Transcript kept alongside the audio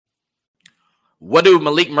What do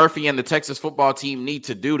Maalik Murphy and the Texas football team need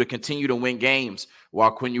to do to continue to win games while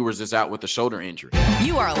Quinn Ewers is out with a shoulder injury?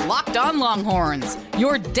 You are Locked On Longhorns,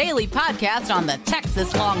 your daily podcast on the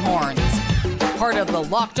Texas Longhorns. Part of the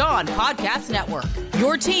Locked On Podcast Network,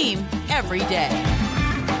 your team every day.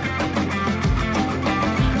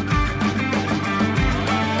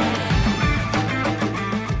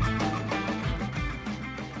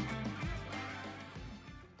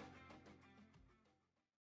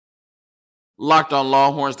 Locked On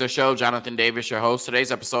Longhorns, the show. Jonathan Davis, your host.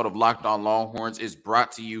 Today's episode of Locked On Longhorns is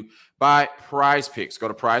brought to you by Prize Picks. Go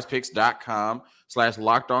to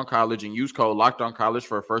prizepicks.com/LockedOnCollege and use code LockedOnCollege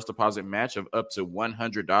for a first deposit match of up to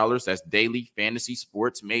 $100. That's daily fantasy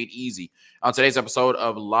sports made easy. On today's episode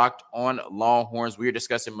of Locked On Longhorns, we are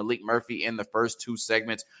discussing Maalik Murphy in the first two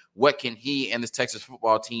segments. What can he and this Texas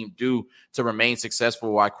football team do to remain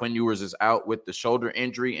successful while Quinn Ewers is out with the shoulder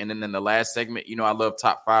injury? And then in the last segment, you know I love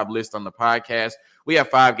top five list on the podcast. We have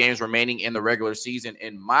 5 games remaining in the regular season.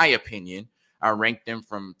 In my opinion, I rank them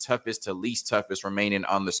from toughest to least toughest remaining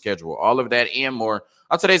on the schedule. All of that and more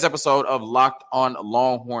on today's episode of Locked On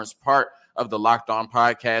Longhorns, part of the Locked On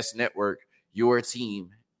Podcast Network, your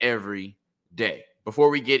team every day.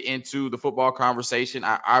 Before we get into the football conversation,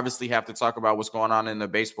 I obviously have to talk about what's going on in the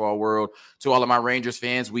baseball world. To all of my Rangers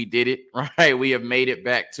fans, we did it, right? We have made it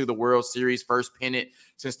back to the World Series, first pennant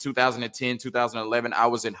since 2010, 2011. I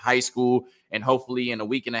was in high school, and hopefully in a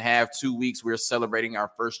week and a half, 2 weeks, we're celebrating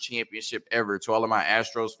our first championship ever. To all of my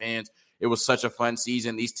Astros fans, it was such a fun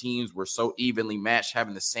season. These teams were so evenly matched,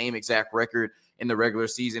 having the same exact record in the regular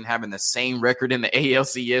season, having the same record in the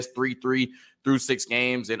ALCS, 3-3 through 6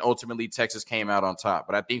 games, and ultimately Texas came out on top.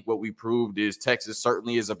 But I think what we proved is Texas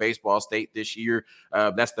certainly is a baseball state this year.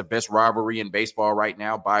 That's the best rivalry in baseball right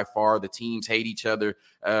now by far. The teams hate each other.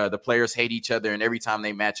 The players hate each other, and every time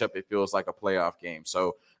they match up, it feels like a playoff game.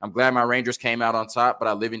 So I'm glad my Rangers came out on top, but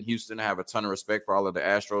I live in Houston. I have a ton of respect for all of the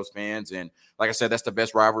Astros fans. And like I said, that's the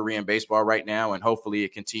best rivalry in baseball right now, and hopefully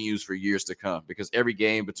it continues for years to come because every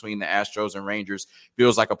game between the Astros and Rangers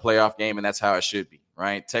feels like a playoff game, and that's how it should be,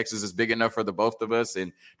 right? Texas is big enough for the both of us,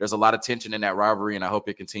 and there's a lot of tension in that rivalry, and I hope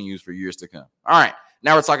it continues for years to come. All right,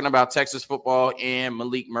 now we're talking about Texas football and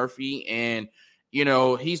Maalik Murphy, and you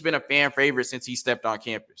know, he's been a fan favorite since he stepped on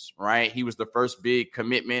campus, right? He was the first big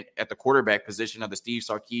commitment at the quarterback position of the Steve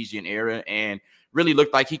Sarkisian era and really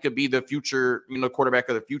looked like he could be the future, quarterback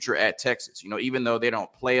of the future at Texas. Even though they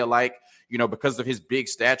don't play alike, because of his big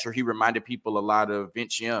stature, he reminded people a lot of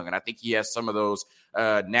Vince Young. And I think he has some of those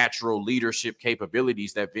natural leadership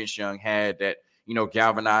capabilities that Vince Young had that,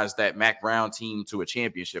 galvanized that Mac Brown team to a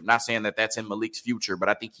championship. Not saying that that's in Maalik's future, but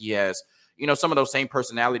I think he has some of those same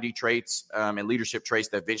personality traits and leadership traits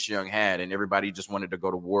that Vince Young had, and everybody just wanted to go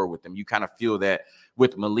to war with him. You kind of feel that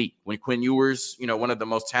with Maalik. When Quinn Ewers, one of the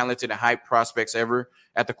most talented and hyped prospects ever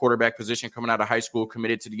at the quarterback position coming out of high school,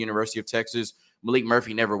 committed to the University of Texas, Maalik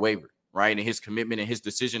Murphy never wavered, right? And his commitment and his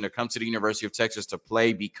decision to come to the University of Texas to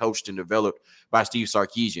play, be coached, and developed by Steve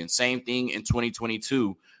Sarkisian. Same thing in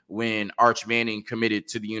 2022 when Arch Manning committed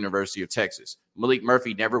to the University of Texas. Maalik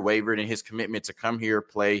Murphy never wavered in his commitment to come here,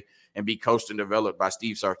 play, and be coached and developed by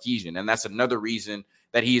Steve Sarkisian. And that's another reason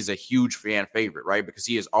that he is a huge fan favorite, right? Because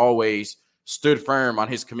he has always stood firm on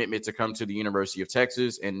his commitment to come to the University of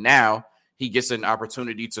Texas. And now he gets an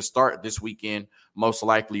opportunity to start this weekend, most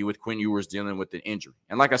likely with Quinn Ewers dealing with an injury.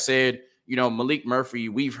 And like I said, Maalik Murphy,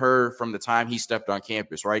 we've heard from the time he stepped on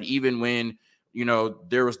campus, right? Even when,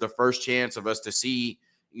 there was the first chance of us to see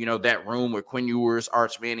that room with Quinn Ewers,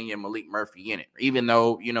 Arch Manning, and Maalik Murphy in it. Even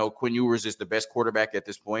though, Quinn Ewers is the best quarterback at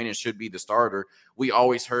this point and should be the starter, we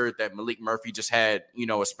always heard that Maalik Murphy just had,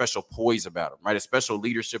 a special poise about him, right? A special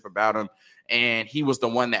leadership about him. And he was the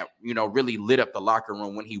one that, really lit up the locker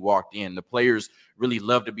room when he walked in. The players really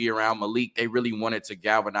loved to be around Maalik. They really wanted to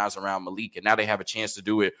galvanize around Maalik. And now they have a chance to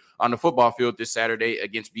do it on the football field this Saturday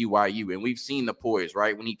against BYU. And we've seen the poise,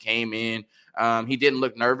 right? When he came in, he didn't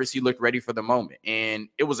look nervous. He looked ready for the moment. And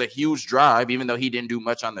it was a huge drive. Even though he didn't do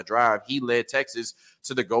much on the drive, he led Texas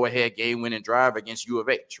to the go-ahead game-winning drive against U of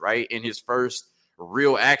H, right? In his first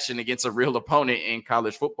real action against a real opponent in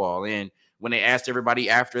college football. And when they asked everybody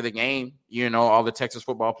after the game, all the Texas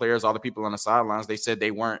football players, all the people on the sidelines, they said they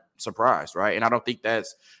weren't surprised, right? And I don't think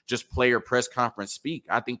that's just player press conference speak.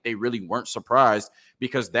 I think they really weren't surprised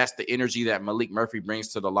because that's the energy that Maalik Murphy brings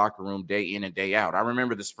to the locker room day in and day out. I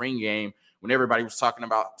remember the spring game when everybody was talking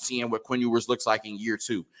about seeing what Quinn Ewers looks like in year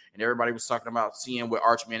 2. And everybody was talking about seeing what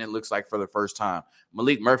Arch Manning looks like for the first time.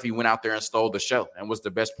 Maalik Murphy went out there and stole the show and was the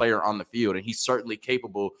best player on the field. And he's certainly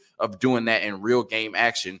capable of doing that in real game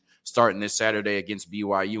action starting this Saturday against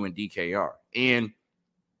BYU and DKR. And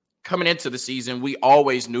coming into the season, we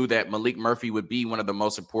always knew that Maalik Murphy would be one of the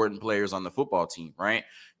most important players on the football team, right?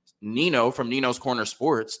 Nino from Nino's Corner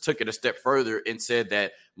Sports took it a step further and said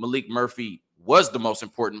that Maalik Murphy was the most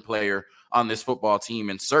important player on this football team.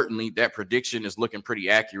 And certainly that prediction is looking pretty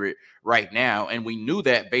accurate right now. And we knew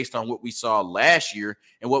that based on what we saw last year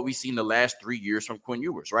and what we've seen the last 3 years from Quinn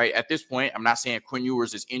Ewers, right? At this point, I'm not saying Quinn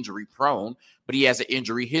Ewers is injury prone, but he has an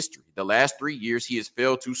injury history. The last 3 years, he has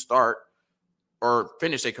failed to start or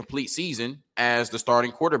finish a complete season as the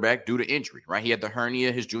starting quarterback due to injury, right? He had the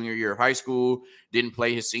hernia his junior year of high school, didn't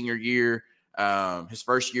play his senior year. His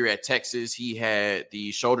first year at Texas, he had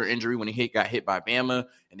the shoulder injury when he got hit by Bama,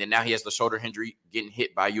 and then now he has the shoulder injury getting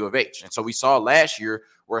hit by U of H. And so we saw last year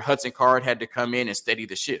where Hudson Card had to come in and steady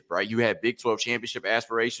the ship, right? You had Big 12 championship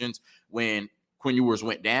aspirations when Quinn Ewers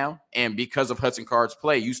went down, and because of Hudson Card's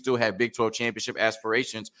play, you still had Big 12 championship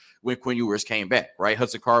aspirations when Quinn Ewers came back, right?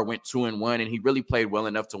 Hudson Card went 2-1, and he really played well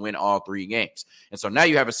enough to win all 3 games. And so now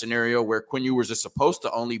you have a scenario where Quinn Ewers is supposed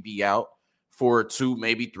to only be out for 2,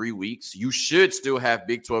 maybe 3 weeks. You should still have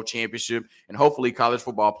Big 12 championship and hopefully college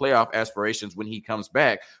football playoff aspirations when he comes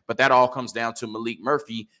back. But that all comes down to Maalik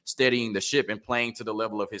Murphy steadying the ship and playing to the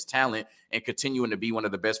level of his talent and continuing to be one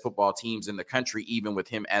of the best football teams in the country, even with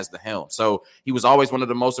him as the helm. So he was always one of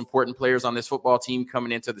the most important players on this football team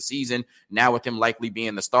coming into the season. Now with him likely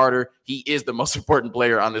being the starter, he is the most important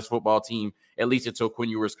player on this football team, at least until Quinn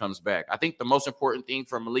Ewers comes back. I think the most important thing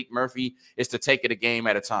for Maalik Murphy is to take it a game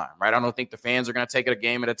at a time, right? I don't think the fans are going to take it a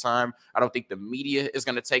game at a time. I don't think the media is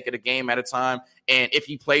going to take it a game at a time. And if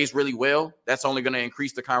he plays really well, that's only going to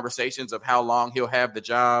increase the conversations of how long he'll have the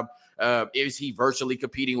job. Is he virtually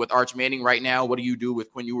competing with Arch Manning right now? What do you do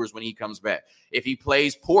with Quinn Ewers when he comes back? If he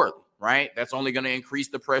plays poorly, right, that's only going to increase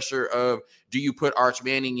the pressure of, do you put Arch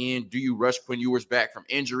Manning in? Do you rush Quinn Ewers back from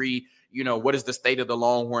injury? You know, what is the state of the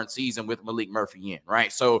Longhorn season with Maalik Murphy in,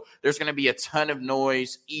 right? So there's going to be a ton of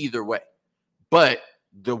noise either way. But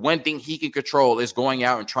the one thing he can control is going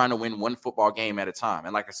out and trying to win one football game at a time.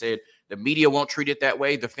 And like I said, the media won't treat it that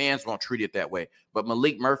way. The fans won't treat it that way. But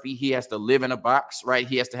Maalik Murphy, he has to live in a box, right?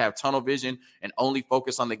 He has to have tunnel vision and only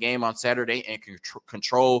focus on the game on Saturday and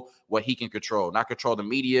control what he can control. Not control the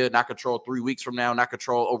media, not control 3 weeks from now, not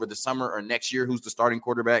control over the summer or next year who's the starting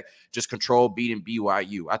quarterback. Just control beating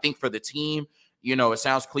BYU. I think for the team, you know, it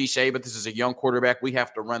sounds cliche, but this is a young quarterback. We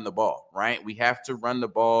have to run the ball, right? We have to run the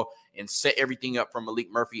ball and set everything up for Maalik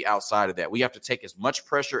Murphy outside of that. We have to take as much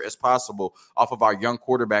pressure as possible off of our young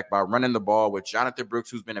quarterback by running the ball with Jonathan Brooks,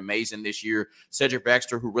 who's been amazing this year, Cedric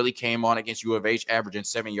Baxter, who really came on against U of H, averaging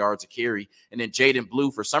 7 yards a carry, and then Jaden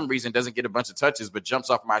Blue, for some reason, doesn't get a bunch of touches, but jumps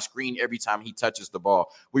off my screen every time he touches the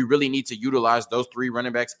ball. We really need to utilize those 3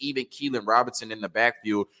 running backs, even Keelan Robinson in the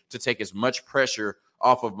backfield, to take as much pressure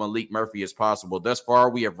off of Maalik Murphy as possible. Thus far,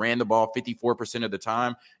 we have ran the ball 54% of the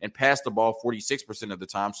time and passed the ball 46% of the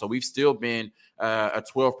time. So we've still been a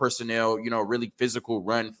 12 personnel, you know, really physical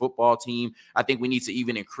run football team. I think we need to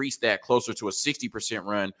even increase that closer to a 60%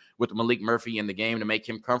 run with Maalik Murphy in the game to make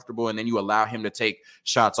him comfortable. And then you allow him to take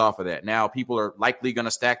shots off of that. Now, people are likely going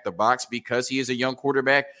to stack the box because he is a young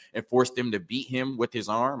quarterback and force them to beat him with his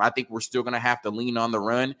arm. I think we're still going to have to lean on the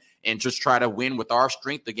run and just try to win with our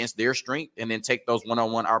strength against their strength and then take those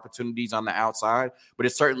one-on-one opportunities on the outside. But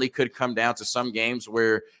it certainly could come down to some games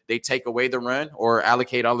where they take away the run or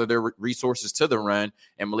allocate all of their resources to the run,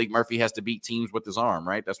 and Maalik Murphy has to beat teams with his arm,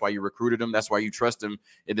 right? That's why you recruited him. That's why you trust him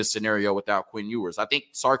in this scenario without Quinn Ewers. I think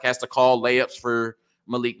Sark has to call layups for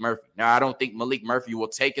Maalik Murphy. Now, I don't think Maalik Murphy will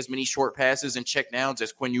take as many short passes and check downs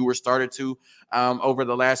as Quinn Ewers started to over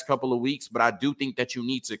the last couple of weeks, but I do think that you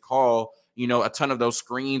need to call, you know, a ton of those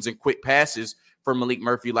screens and quick passes for Maalik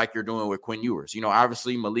Murphy like you're doing with Quinn Ewers. You know,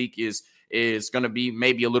 obviously Maalik is going to be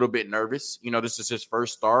maybe a little bit nervous. You know, this is his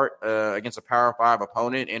first start against a Power 5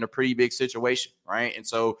 opponent in a pretty big situation, right? And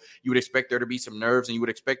so you would expect there to be some nerves and you would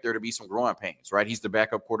expect there to be some growing pains, right? He's the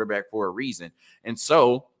backup quarterback for a reason. And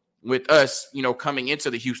so with us, you know, coming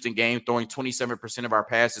into the Houston game, throwing 27% of our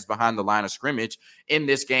passes behind the line of scrimmage, in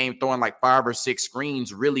this game, throwing like 5 or 6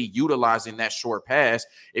 screens, really utilizing that short pass.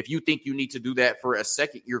 If you think you need to do that for a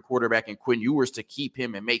second-year quarterback in Quinn Ewers to keep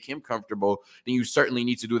him and make him comfortable, then you certainly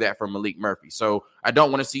need to do that for Maalik Murphy. So I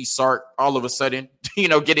don't want to see Sark all of a sudden, you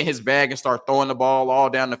know, get in his bag and start throwing the ball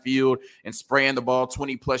all down the field and spraying the ball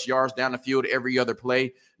 20-plus yards down the field every other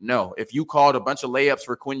play. No, if you called a bunch of layups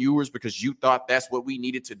for Quinn Ewers because you thought that's what we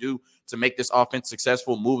needed to do to make this offense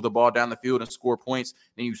successful, move the ball down the field and score points,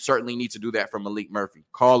 then you certainly need to do that for Maalik Murphy.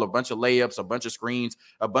 Call a bunch of layups, a bunch of screens,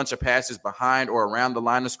 a bunch of passes behind or around the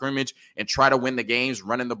line of scrimmage, and try to win the games,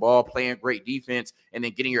 running the ball, playing great defense, and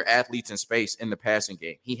then getting your athletes in space in the passing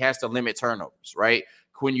game. He has to limit turnovers, right?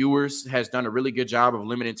 Quinn Ewers has done a really good job of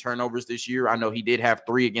limiting turnovers this year. I know he did have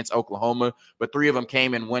 3 against Oklahoma, but 3 of them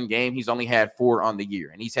came in one game. He's only had 4 on the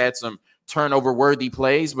year, and he's had some turnover-worthy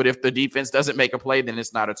plays, but if the defense doesn't make a play, then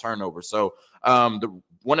it's not a turnover. So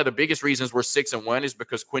one of the biggest reasons we're 6-1 is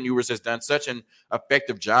because Quinn Ewers has done such an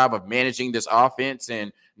effective job of managing this offense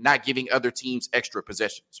and not giving other teams extra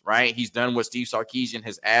possessions, right? He's done what Steve Sarkisian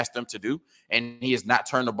has asked him to do, and he has not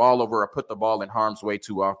turned the ball over or put the ball in harm's way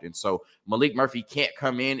too often. So Maalik Murphy can't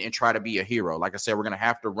come in and try to be a hero. Like I said, we're going to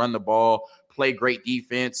have to run the ball, play great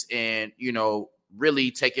defense, and,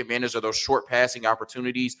 really take advantage of those short passing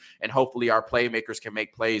opportunities, and hopefully our playmakers can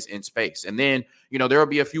make plays in space. And then, there will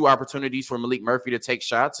be a few opportunities for Maalik Murphy to take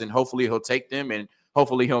shots, and hopefully he'll take them and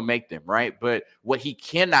hopefully he'll make them, right? But what he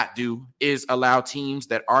cannot do is allow teams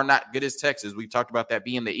that are not good as Texas, we've talked about that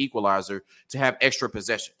being the equalizer, to have extra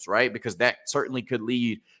possessions, right? Because that certainly could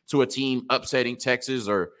lead to a team upsetting Texas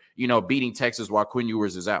or, beating Texas while Quinn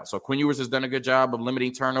Ewers is out. So Quinn Ewers has done a good job of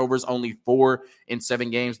limiting turnovers, only 4 in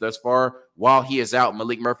 7 games thus far. While he is out,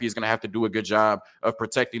 Maalik Murphy is going to have to do a good job of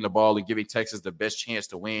protecting the ball and giving Texas the best chance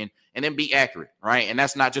to win, and then be accurate, right? And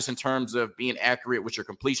that's not just in terms of being accurate with your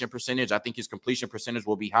completion percentage. I think his completion percentage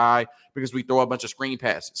will be high because we throw a bunch of screen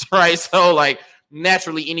passes, right? So,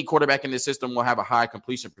 naturally, any quarterback in this system will have a high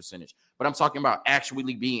completion percentage. But I'm talking about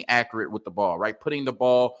actually being accurate with the ball, right? Putting the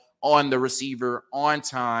ball on the receiver on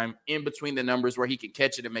time in between the numbers where he can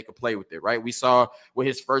catch it and make a play with it, right? We saw with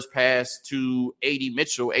his first pass to A.D.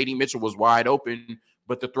 Mitchell was wide open,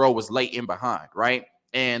 but the throw was late in behind, right?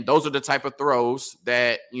 And those are the type of throws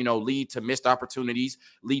that, lead to missed opportunities,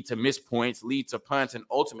 lead to missed points, lead to punts, and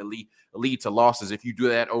ultimately lead to losses if you do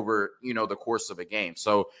that over, the course of a game.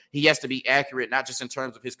 So he has to be accurate, not just in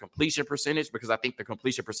terms of his completion percentage, because I think the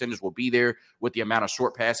completion percentage will be there with the amount of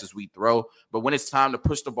short passes we throw. But when it's time to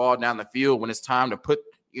push the ball down the field, when it's time to put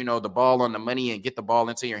the ball on the money and get the ball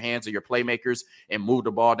into your hands of your playmakers and move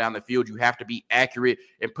the ball down the field, you have to be accurate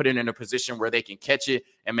and put it in a position where they can catch it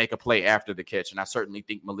and make a play after the catch. And I certainly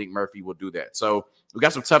think Maalik Murphy will do that. So we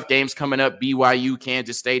got some tough games coming up. BYU,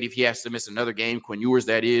 Kansas State. If he has to miss another game, Quinn Ewers,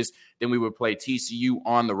 that is, then we would play TCU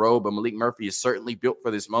on the road. But Maalik Murphy is certainly built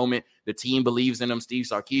for this moment. The team believes in him. Steve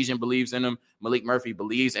Sarkisian believes in him. Maalik Murphy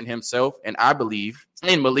believes in himself. And I believe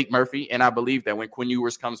in Maalik Murphy. And I believe that when Quinn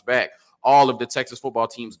Ewers comes back, all of the Texas football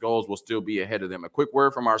team's goals will still be ahead of them. A quick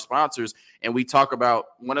word from our sponsors, and we talk about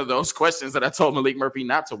one of those questions that I told Maalik Murphy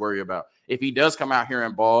not to worry about. If he does come out here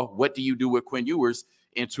and ball, what do you do with Quinn Ewers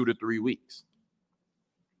in 2 to 3 weeks?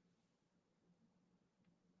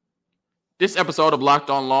 This episode of Locked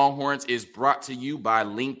On Longhorns is brought to you by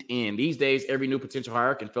LinkedIn. These days, every new potential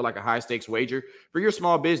hire can feel like a high-stakes wager for your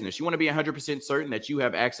small business. You want to be 100% certain that you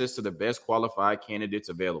have access to the best qualified candidates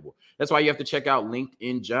available. That's why you have to check out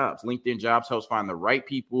LinkedIn Jobs. LinkedIn Jobs helps find the right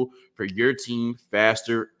people for your team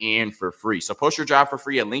faster and for free. So post your job for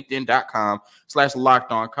free at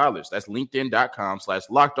linkedin.com/lockedoncollege. That's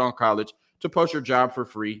linkedin.com/lockedoncollege to post your job for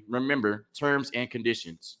free. Remember, terms and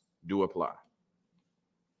conditions do apply.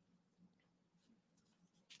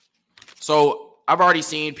 So I've already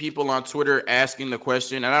seen people on Twitter asking the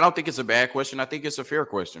question, and I don't think it's a bad question. I think it's a fair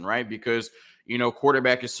question, right? Because,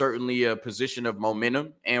 quarterback is certainly a position of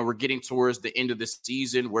momentum, and we're getting towards the end of the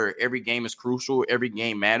season where every game is crucial, every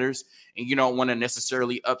game matters, and you don't want to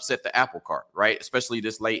necessarily upset the apple cart, right? Especially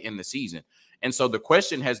this late in the season. And so the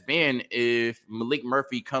question has been, if Maalik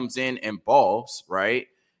Murphy comes in and balls, right?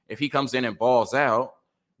 If he comes in and balls out,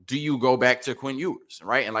 do you go back to Quinn Ewers,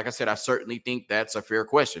 right? And like I said, I certainly think that's a fair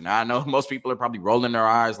question. Now, I know most people are probably rolling their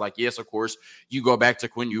eyes like, yes, of course, you go back to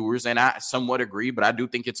Quinn Ewers, and I somewhat agree, but I do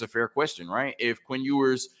think it's a fair question, right? If Quinn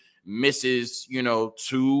Ewers misses,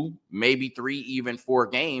 2, maybe 3, even 4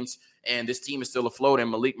 games, and this team is still afloat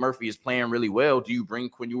and Maalik Murphy is playing really well, do you bring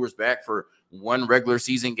Quinn Ewers back for one regular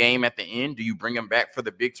season game at the end? Do you bring him back for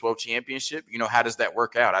the Big 12 championship? How does that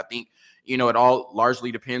work out? I think, it all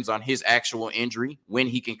largely depends on his actual injury, when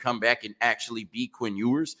he can come back and actually beat Quinn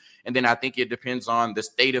Ewers. And then I think it depends on the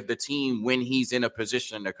state of the team when he's in a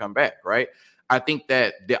position to come back, right? I think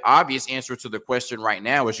that the obvious answer to the question right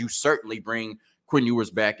now is you certainly bring Quinn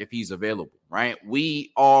Ewers back if he's available, right?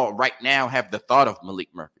 We all right now have the thought of Maalik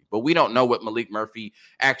Murphy, but we don't know what Maalik Murphy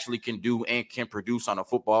actually can do and can produce on a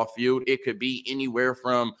football field. It could be anywhere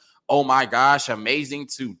from, oh my gosh, amazing,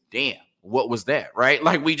 to damn, what was that, right?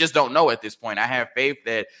 Like, we just don't know at this point. I have faith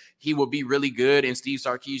that he will be really good in Steve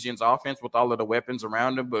Sarkisian's offense with all of the weapons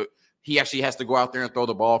around him, but he actually has to go out there and throw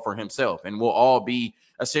the ball for himself. And we'll all be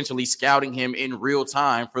essentially scouting him in real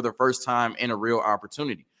time for the first time in a real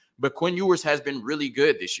opportunity. But Quinn Ewers has been really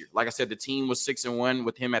good this year. Like I said, the team was 6-1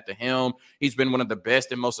 with him at the helm. He's been one of the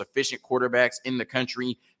best and most efficient quarterbacks in the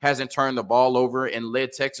country, hasn't turned the ball over, and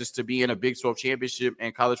led Texas to be in a Big 12 championship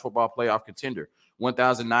and college football playoff contender.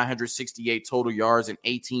 1,968 total yards and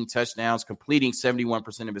 18 touchdowns, completing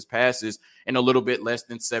 71% of his passes in a little bit less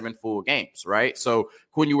than 7 full games, right? So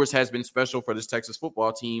Quinn Ewers has been special for this Texas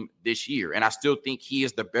football team this year. And I still think he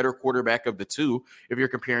is the better quarterback of the two if you're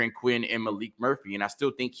comparing Quinn and Maalik Murphy. And I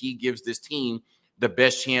still think he gives this team the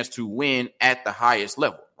best chance to win at the highest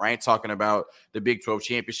level, right? Talking about the Big 12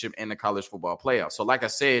 championship and the college football playoff. So like I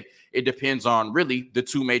said, it depends on really the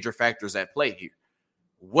two major factors at play here.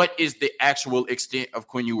 What is the actual extent of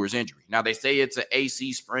Quinn Ewers' injury? Now, they say it's an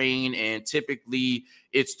AC sprain, and typically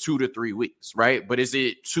it's 2 to 3 weeks, right? But is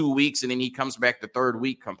it 2 weeks and then he comes back the third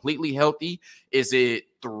week completely healthy? Is it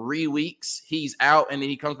 3 weeks he's out and then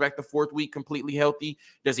he comes back the fourth week completely healthy?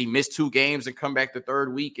 Does he miss 2 games and come back the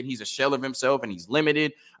third week and he's a shell of himself and he's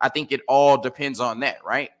limited? I think it all depends on that,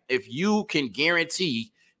 right? If you can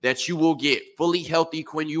guarantee that you will get fully healthy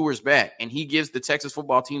Quinn Ewers back and he gives the Texas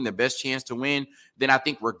football team the best chance to win, then I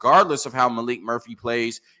think regardless of how Maalik Murphy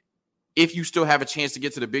plays, if you still have a chance to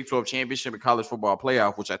get to the Big 12 championship and college football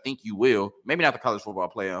playoff, which I think you will, maybe not the college football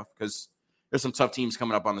playoff because there's some tough teams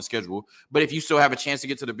coming up on the schedule, but if you still have a chance to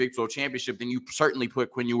get to the Big 12 championship, then you certainly put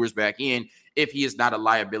Quinn Ewers back in if he is not a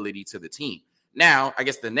liability to the team. Now, I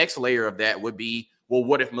guess the next layer of that would be, well,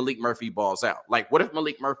 what if Maalik Murphy balls out? Like, what if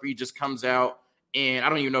Maalik Murphy just comes out, and I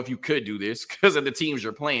don't even know if you could do this because of the teams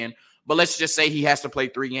you're playing, but let's just say he has to play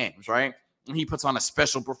 3 games, right? And he puts on a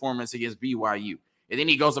special performance against BYU. And then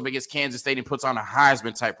he goes up against Kansas State and puts on a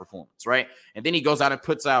Heisman-type performance, right? And then he goes out and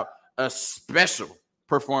puts out a special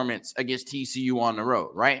performance against TCU on the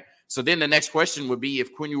road, right? So then the next question would be,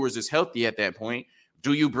 if Quinn Ewers is healthy at that point,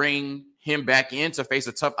 do you bring him back in to face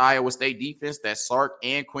a tough Iowa State defense that Sark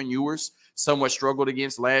and Quinn Ewers somewhat struggled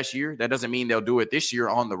against last year? That doesn't mean they'll do it this year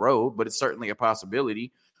on the road, but it's certainly a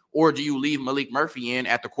possibility. Or do you leave Maalik Murphy in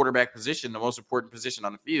at the quarterback position, the most important position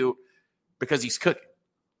on the field, because he's cooking?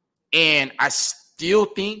 And I still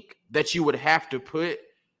think that you would have to put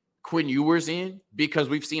Quinn Ewers in because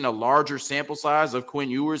we've seen a larger sample size of Quinn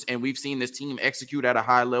Ewers, and we've seen this team execute at a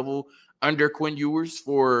high level under Quinn Ewers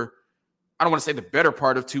for, I don't want to say the better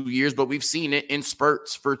part of 2 years, but we've seen it in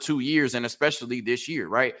spurts for 2 years, and especially this year,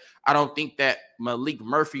 right? I don't think that Maalik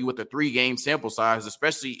Murphy with a 3-game sample size,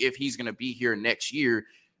 especially if he's going to be here next year,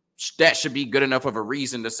 that should be good enough of a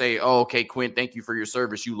reason to say, oh, okay, Quinn, thank you for your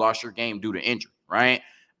service. You lost your game due to injury, right?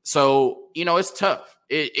 So, it's tough.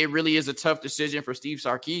 It really is a tough decision for Steve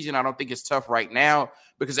Sarkisian. I don't think it's tough right now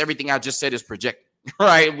because everything I just said is projected,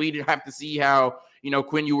 right? We have to see how,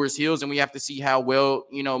 Quinn Ewers heals, and we have to see how well,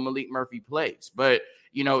 Maalik Murphy plays. But,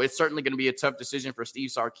 it's certainly going to be a tough decision for Steve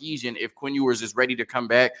Sarkisian if Quinn Ewers is ready to come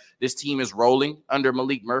back. This team is rolling under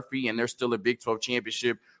Maalik Murphy, and they're still a Big 12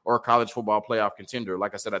 championship or a college football playoff contender.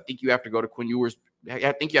 Like I said, I think you have to go to Quinn Ewers.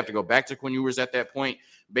 I think you have to go back to Quinn Ewers at that point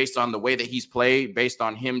based on the way that he's played, based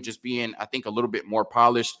on him just being, I think, a little bit more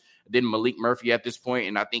polished than Maalik Murphy at this point.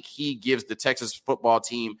 And I think he gives the Texas football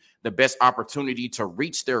team the best opportunity to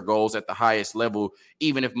reach their goals at the highest level,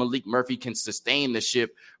 even if Maalik Murphy can sustain the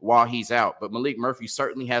ship while he's out. But Maalik Murphy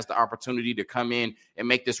certainly has the opportunity to come in and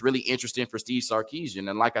make this really interesting for Steve Sarkisian.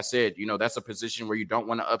 And like I said, that's a position where you don't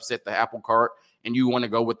want to upset the apple cart and you want to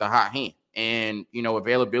go with the hot hand. And,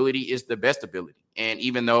 availability is the best ability. And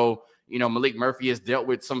even though, Maalik Murphy has dealt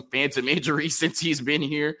with some phantom injuries since he's been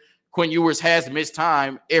here, Quinn Ewers has missed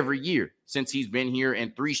time every year since he's been here,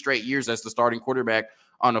 in 3 straight years as the starting quarterback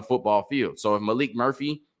on a football field. So if Maalik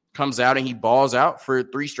Murphy comes out and he balls out for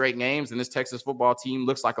 3 straight games and this Texas football team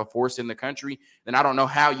looks like a force in the country, then I don't know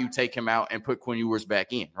how you take him out and put Quinn Ewers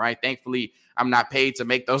back in, right? Thankfully, I'm not paid to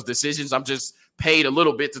make those decisions. I'm just paid a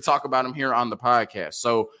little bit to talk about him here on the podcast.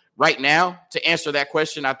 So right now, to answer that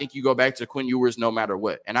question, I think you go back to Quinn Ewers no matter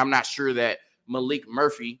what. And I'm not sure that Maalik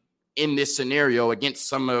Murphy in this scenario against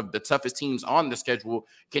some of the toughest teams on the schedule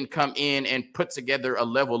can come in and put together a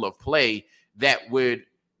level of play that would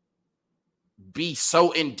be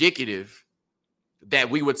so indicative that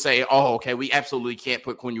we would say, oh, okay, we absolutely can't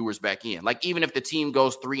put Quinn Ewers back in. Like, even if the team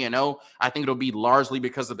goes 3-0, I think it'll be largely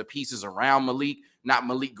because of the pieces around Maalik, not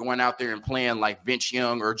Maalik going out there and playing like Vince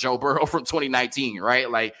Young or Joe Burrow from 2019, right?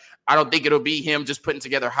 Like, I don't think it'll be him just putting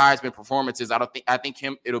together Heisman performances. I think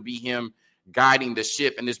it'll be him guiding the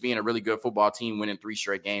ship and this being a really good football team, winning 3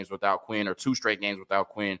 straight games without Quinn or 2 straight games without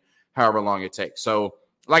Quinn, however long it takes. So,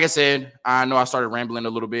 like I said, I know I started rambling a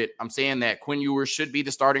little bit. I'm saying that Quinn Ewers should be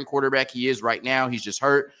the starting quarterback. He is right now. He's just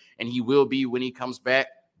hurt, and he will be when he comes back.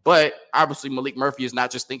 But obviously, Maalik Murphy is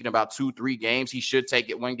not just thinking about 2-3 games. He should take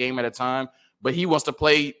it 1 game at a time. But he wants to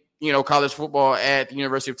play college football at the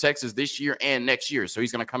University of Texas this year and next year. So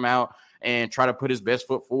he's going to come out and try to put his best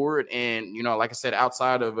foot forward. And, like I said,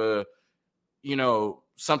 outside of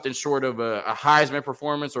something short of a Heisman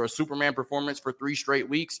performance or a Superman performance for 3 straight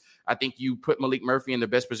weeks, I think you put Maalik Murphy in the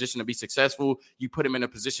best position to be successful. You put him in a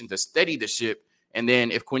position to steady the ship. And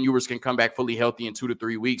then if Quinn Ewers can come back fully healthy in 2 to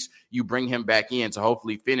 3 weeks, you bring him back in to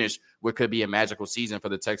hopefully finish what could be a magical season for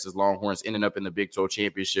the Texas Longhorns, ending up in the Big 12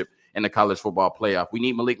 championship and the college football playoff. We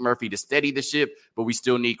need Maalik Murphy to steady the ship, but we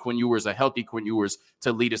still need Quinn Ewers, a healthy Quinn Ewers,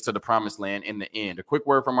 to lead us to the promised land in the end. A quick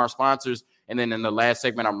word from our sponsors, and then in the last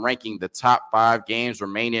segment, I'm ranking the top 5 games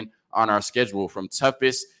remaining on our schedule from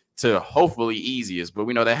toughest to hopefully easiest. But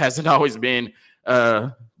we know that hasn't always been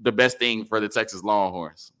the best thing for the Texas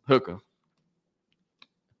Longhorns. Hooker.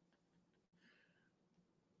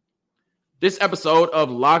 This episode of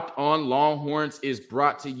Locked On Longhorns is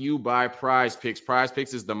brought to you by Prize Picks. Prize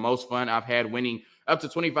Picks is the most fun I've had winning up to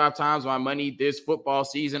 25 times my money this football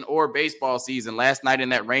season or baseball season. Last night in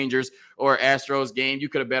that Rangers or Astros game, you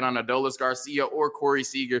could have bet on Adolis Garcia or Corey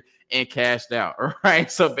Seager and cashed out. All right,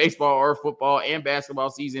 so baseball or football and basketball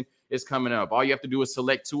season is coming up. All you have to do is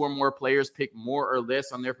select 2 or more players, pick more or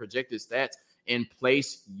less on their projected stats, and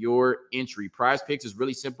place your entry. Prize Picks is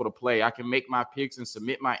really simple to play. I can make my picks and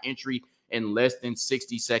submit my entry in less than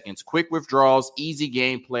 60 seconds. Quick withdrawals, easy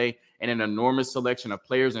gameplay, and an enormous selection of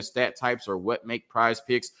players and stat types are what make Prize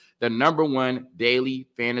Picks the #1 daily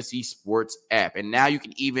fantasy sports app. And now you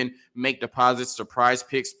can even make deposits to Prize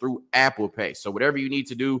Picks through Apple Pay. So whatever you need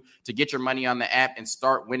to do to get your money on the app and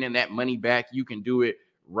start winning that money back, you can do it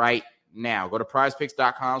right now. Go to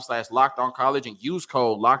prizepicks.com/lockedoncollege and use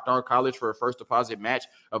code LockedOnCollege for a first deposit match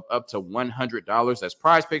of up to $100. That's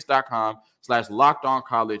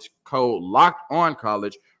prizepicks.com/lockedoncollege, code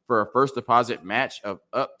LockedOnCollege for a first deposit match of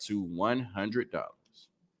up to $100.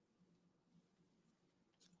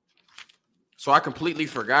 So I completely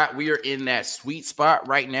forgot we are in that sweet spot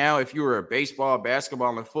right now. If you were a baseball,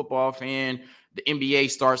 basketball, and football fan, the NBA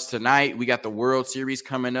starts tonight. We got the World Series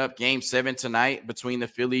coming up. Game 7 tonight between the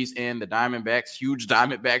Phillies and the Diamondbacks. Huge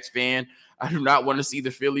Diamondbacks fan. I do not want to see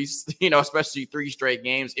the Phillies, especially 3 straight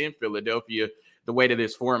games in Philadelphia, the way that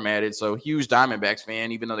it's formatted. So huge Diamondbacks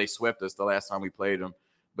fan, even though they swept us the last time we played them.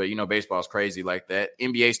 But, baseball is crazy like that.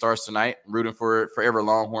 NBA starts tonight. Rooting for forever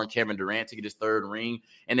Longhorn Kevin Durant to get his 3rd ring.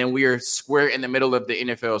 And then we are square in the middle of the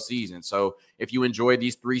NFL season. So if you enjoy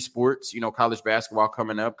these 3 sports, college basketball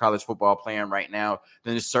coming up, college football playing right now,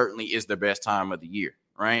 then it certainly is the best time of the year,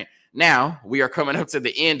 right? Now, we are coming up to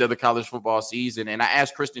the end of the college football season. And I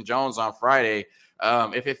asked Kristen Jones on Friday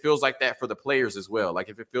if it feels like that for the players as well. Like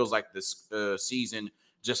if it feels like this season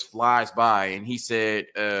just flies by. And he said,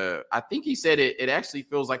 I think he said it actually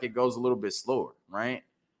feels like it goes a little bit slower, right?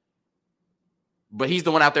 But he's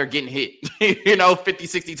the one out there getting hit, 50,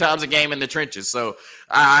 60 times a game in the trenches. So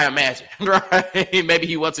I imagine, right? Maybe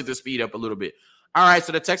he wants it to speed up a little bit. All right,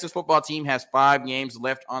 so the Texas football team has 5 games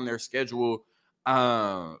left on their schedule.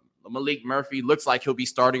 Maalik Murphy looks like he'll be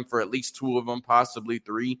starting for at least 2 of them, possibly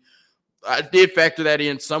 3. I did factor that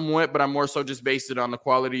in somewhat, but I more so just based it on the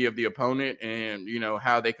quality of the opponent and,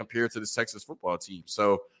 how they compare to the Texas football team.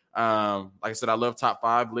 So, like I said, I love top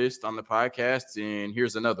 5 list on the podcast, and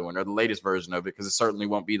here's another one, or the latest version of it, because it certainly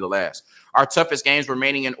won't be the last. Our toughest games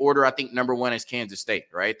remaining in order, I think #1 is Kansas State,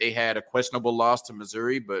 right? They had a questionable loss to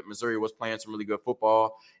Missouri, but Missouri was playing some really good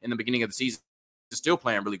football in the beginning of the season. They're still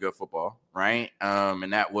playing really good football, right?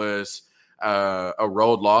 And that was a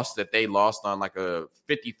road loss that they lost on like a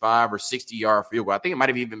 55 or 60-yard field goal. I think it might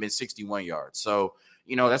have even been 61 yards. So,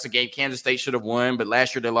 that's a game Kansas State should have won, but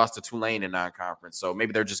last year they lost to Tulane in non-conference. So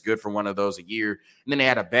maybe they're just good for one of those a year. And then they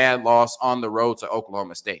had a bad loss on the road to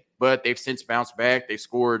Oklahoma State. But they've since bounced back. They've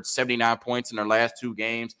scored 79 points in their last 2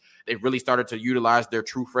 games. They've really started to utilize their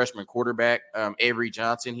true freshman quarterback, Avery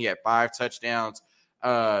Johnson. He had 5 touchdowns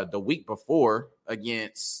the week before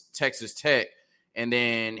against Texas Tech. And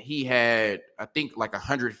then he had, I think, like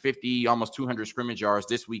 150, almost 200 scrimmage yards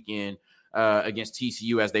this weekend against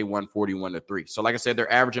TCU as they won 41-3. So, like I said,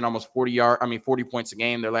 they're averaging almost 40 points a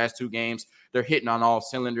game their last 2 games. They're hitting on all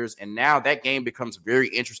cylinders. And now that game becomes very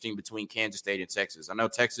interesting between Kansas State and Texas. I know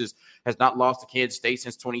Texas has not lost to Kansas State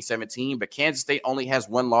since 2017, but Kansas State only has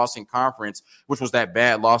 1 loss in conference, which was that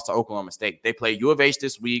bad loss to Oklahoma State. They play U of H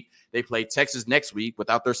this week. They play Texas next week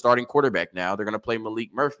without their starting quarterback now. They're going to play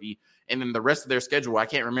Maalik Murphy. And then the rest of their schedule, I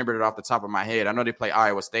can't remember it off the top of my head. I know they play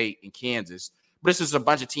Iowa State and Kansas. But this is a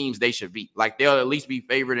bunch of teams they should beat. Like, they'll at least be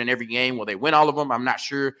favored in every game. Will they win all of them? I'm not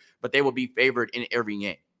sure. But they will be favored in every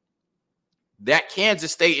game. That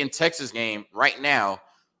Kansas State and Texas game right now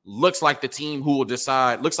looks like the game who will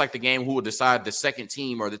decide the second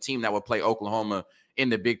team or the team that will play Oklahoma in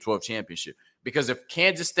the Big 12 championship. Because if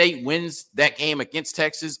Kansas State wins that game against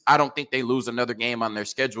Texas, I don't think they lose another game on their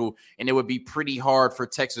schedule. And it would be pretty hard for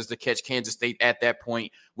Texas to catch Kansas State at that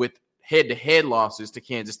point with head-to-head losses to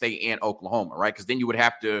Kansas State and Oklahoma, right? Because then you would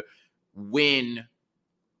have to win.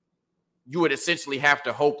 You would essentially have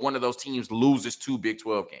to hope one of those teams loses 2 Big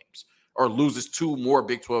 12 games or loses 2 more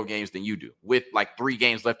Big 12 games than you do with like 3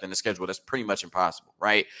 games left in the schedule. That's pretty much impossible,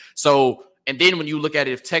 right? So, and then when you look at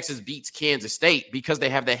it, if Texas beats Kansas State, because they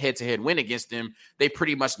have that head-to-head win against them, they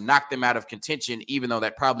pretty much knock them out of contention, even though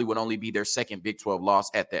that probably would only be their second Big 12 loss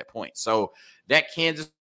at that point. So that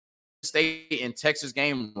Kansas State and Texas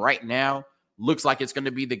game right now looks like it's going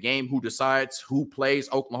to be the game who decides who plays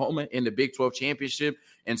Oklahoma in the Big 12 championship.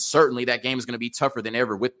 And certainly that game is going to be tougher than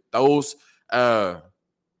ever with those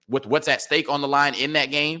with what's at stake on the line in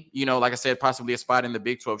that game. You know, like I said, possibly a spot in the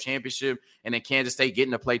Big 12 championship, and then Kansas State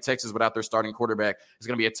getting to play Texas without their starting quarterback is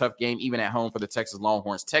going to be a tough game, even at home for the Texas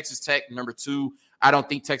Longhorns. Texas Tech, number 2. I don't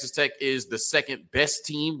think Texas Tech is the second best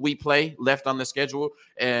team we play left on the schedule,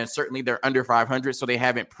 and certainly they're under 500, so they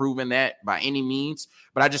haven't proven that by any means.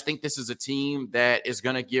 But I just think this is a team that is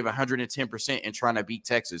going to give 110% in trying to beat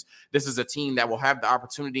Texas. This is a team that will have the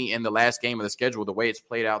opportunity in the last game of the schedule, the way it's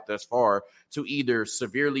played out thus far, to either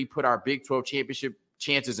severely put our Big 12 championship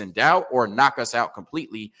chances in doubt or knock us out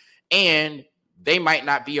completely. And they might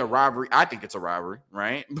not be a rivalry. I think it's a rivalry,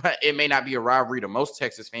 right? But it may not be a rivalry to most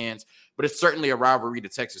Texas fans, but it's certainly a rivalry to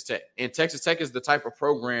Texas Tech. And Texas Tech is the type of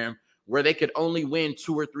program where they could only win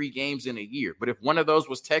 2 or 3 games in a year. But if one of those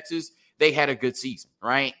was Texas, they had a good season,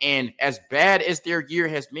 right? And as bad as their year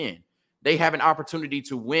has been, they have an opportunity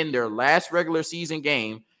to win their last regular season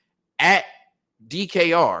game at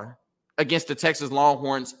DKR against the Texas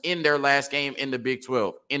Longhorns in their last game in the Big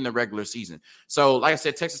 12 in the regular season. So, like I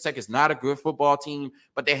said, Texas Tech is not a good football team,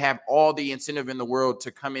 but they have all the incentive in the world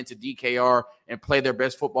to come into DKR and play their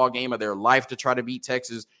best football game of their life to try to beat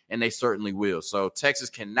Texas, and they certainly will. So,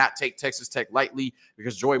 Texas cannot take Texas Tech lightly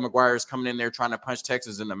because Joey McGuire is coming in there trying to punch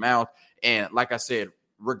Texas in the mouth. And like I said,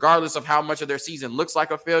 regardless of how much of their season looks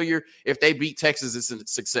like a failure, if they beat Texas, it's a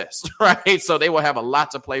success, right? So they will have a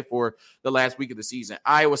lot to play for the last week of the season.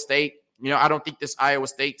 Iowa State, you know, I don't think this Iowa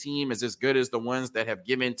State team is as good as the ones that have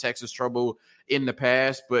given Texas trouble in the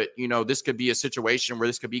past, but, you know, this could be a situation where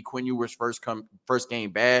this could be Quinn Ewers' first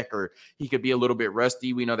game back, or he could be a little bit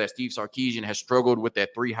rusty. We know that Steve Sarkisian has struggled with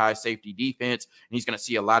that 3 high safety defense, and he's going to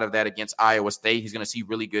see a lot of that against Iowa State. He's going to see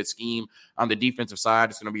really good scheme on the defensive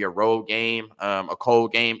side. It's going to be a road game, a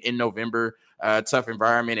cold game in November. Tough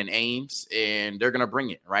environment in Ames, and they're going to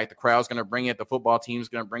bring it, right? The crowd's going to bring it. The football team's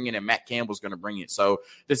going to bring it, and Matt Campbell's going to bring it. So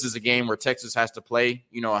this is a game where Texas has to play,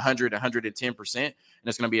 100, 110%, and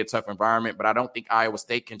it's going to be a tough environment. But I don't think Iowa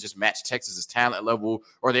State can just match Texas's talent level,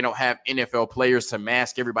 or they don't have NFL players to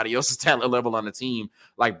mask everybody else's talent level on the team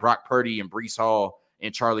like Brock Purdy and Breece Hall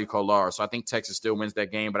and Charlie Kolar. So I think Texas still wins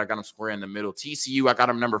that game, but I got them square in the middle. TCU, I got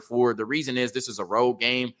them number 4. The reason is this is a road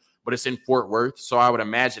game, but it's in Fort Worth. So I would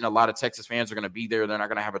imagine a lot of Texas fans are going to be there. They're not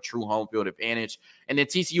going to have a true home field advantage. And then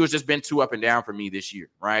TCU has just been too up and down for me this year,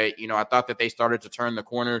 right? I thought that they started to turn the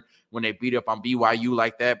corner when they beat up on BYU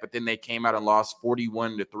like that, but then they came out and lost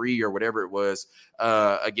 41-3 or whatever it was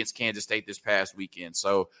against Kansas State this past weekend.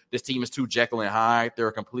 So this team is too Jekyll and Hyde. They're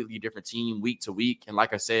a completely different team week to week. And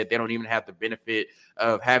like I said, they don't even have the benefit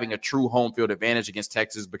of having a true home field advantage against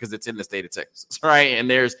Texas because it's in the state of Texas, right? And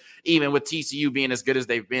there's, even with TCU being as good as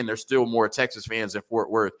they've been, there's still more Texas fans in Fort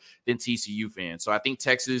Worth than TCU fans. So I think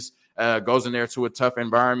Texas goes in there to a tough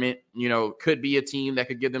environment, could be a team that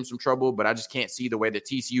could give them some trouble, but I just can't see the way that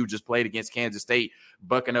TCU just played against Kansas State,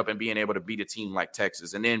 bucking up and being able to beat a team like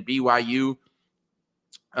Texas. And then BYU,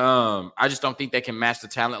 I just don't think they can match the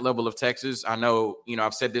talent level of Texas. I know,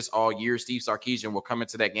 I've said this all year. Steve Sarkisian will come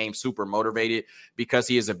into that game super motivated because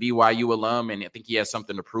he is a BYU alum, and I think he has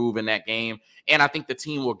something to prove in that game. And I think the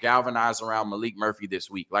team will galvanize around Maalik Murphy this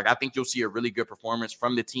week. Like, I think you'll see a really good performance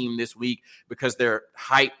from the team this week because they're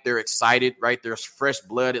hyped, they're excited, right? There's fresh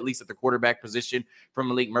blood, at least at the quarterback position, from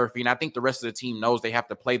Maalik Murphy. And I think the rest of the team knows they have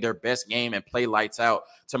to play their best game and play lights out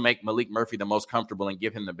to make Maalik Murphy the most comfortable and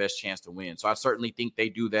give him the best chance to win. So I certainly think they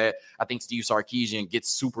do that. I think Steve Sarkisian gets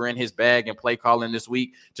super in his bag and play calling this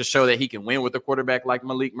week to show that he can win with a quarterback like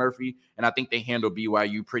Maalik Murphy. And I think they handle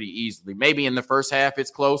BYU pretty easily. Maybe in the first half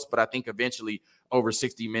it's close, but I think eventually over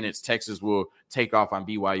 60 minutes, Texas will take off on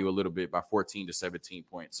BYU a little bit by 14 to 17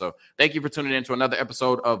 points. So thank you for tuning in to another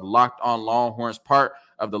episode of Locked On Longhorns, part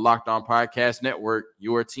of the Locked On Podcast Network,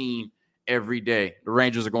 your team every day. The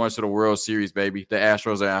Rangers are going to the World Series, baby. The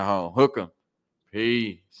Astros are at home. Hook 'em.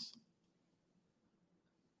 Peace.